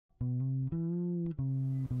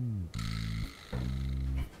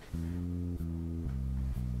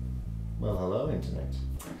internet.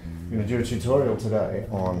 I'm going to do a tutorial today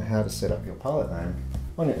on how to set up your pilot name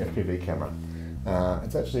on your FPV camera.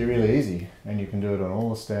 It's actually really easy, and you can do it on all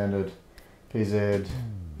the standard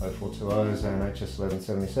PZ0420s and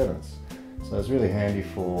HS1177s. So it's really handy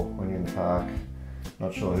for when you're in the park,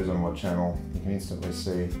 not sure who's on what channel. You can instantly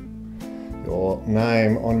see your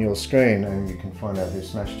name on your screen, and you can find out who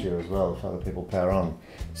smashed you as well if other people power on.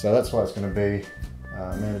 So that's why it's going to be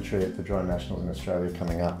mandatory at the Drone Nationals in Australia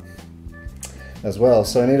coming up as well.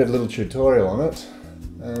 So I needed a little tutorial on it,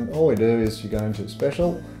 and all we do is you go into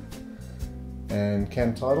Special and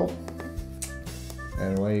Cam Title,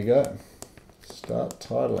 and away you go. Start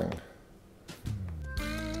titling.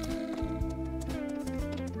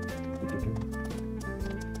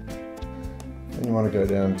 Then you want to go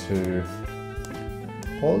down to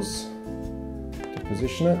pause to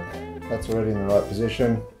position it. That's already in the right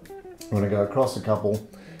position. You want to go across a couple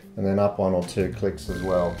and then up 1 or 2 clicks as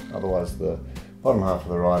well. Otherwise the bottom half of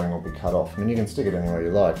the writing will be cut off. I mean, you can stick it anywhere you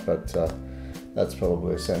like, but that's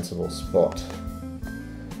probably a sensible spot.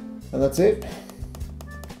 And that's it.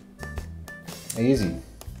 Easy.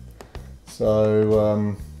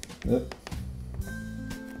 So yep.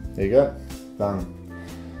 There you go, done.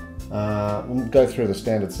 We'll go through the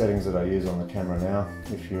standard settings that I use on the camera now.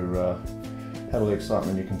 If you've had all the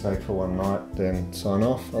excitement you can take for one night, then sign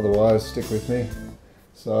off. Otherwise, stick with me.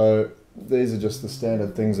 So these are just the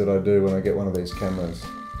standard things that I do when I get one of these cameras.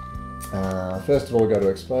 First of all, we go to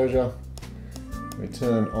exposure. We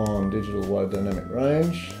turn on digital wide dynamic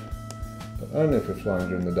range, but only if we're flying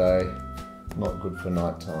during the day, not good for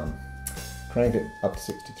nighttime. Crank it up to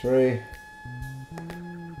 63.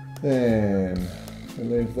 Then we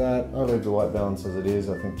leave that. I leave the white balance as it is.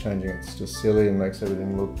 I think changing it's just silly and makes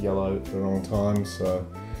everything look yellow at the wrong time, so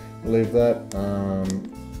we'll leave that.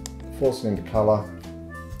 Force it into colour,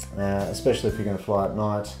 especially if you're going to fly at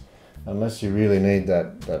night, unless you really need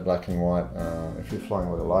that black and white. If you're flying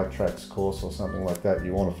with a light tracks course or something like that,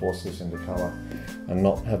 you want to force this into colour and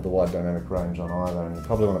not have the wide dynamic range on either, and you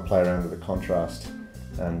probably want to play around with the contrast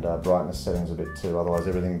and brightness settings a bit too, otherwise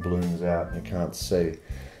everything blooms out and you can't see.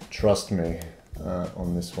 Trust me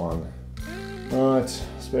on this one. Right,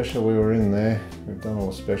 special, we were in there. We've done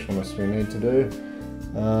all the specialness we need to do.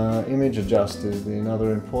 Image adjust is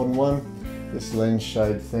another important one. This lens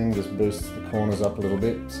shade thing just boosts the corners up a little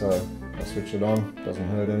bit, so I switch it on, doesn't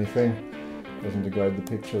hurt anything, doesn't degrade the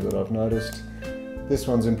picture that I've noticed. This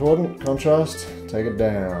one's important, contrast, take it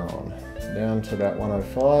down to about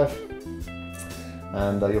 105,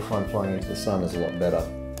 and you'll find flying into the sun is a lot better.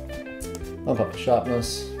 Bump up the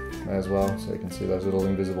sharpness, may as well, so you can see those little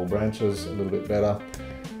invisible branches a little bit better.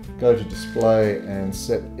 Go to display and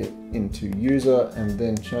set it into user, and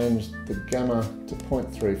then change the gamma to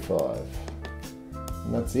 0.35.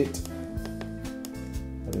 And that's it.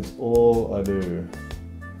 That is all I do.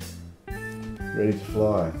 Ready to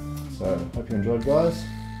fly. So, hope you enjoyed, guys.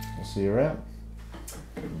 I'll see you around.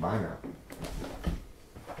 Bye now.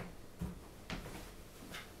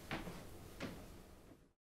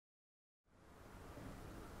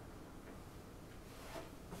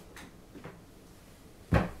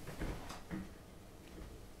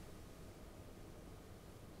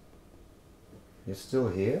 You're still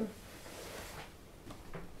here?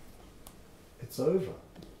 It's over.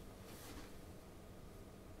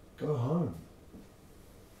 Go home.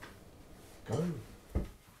 Go.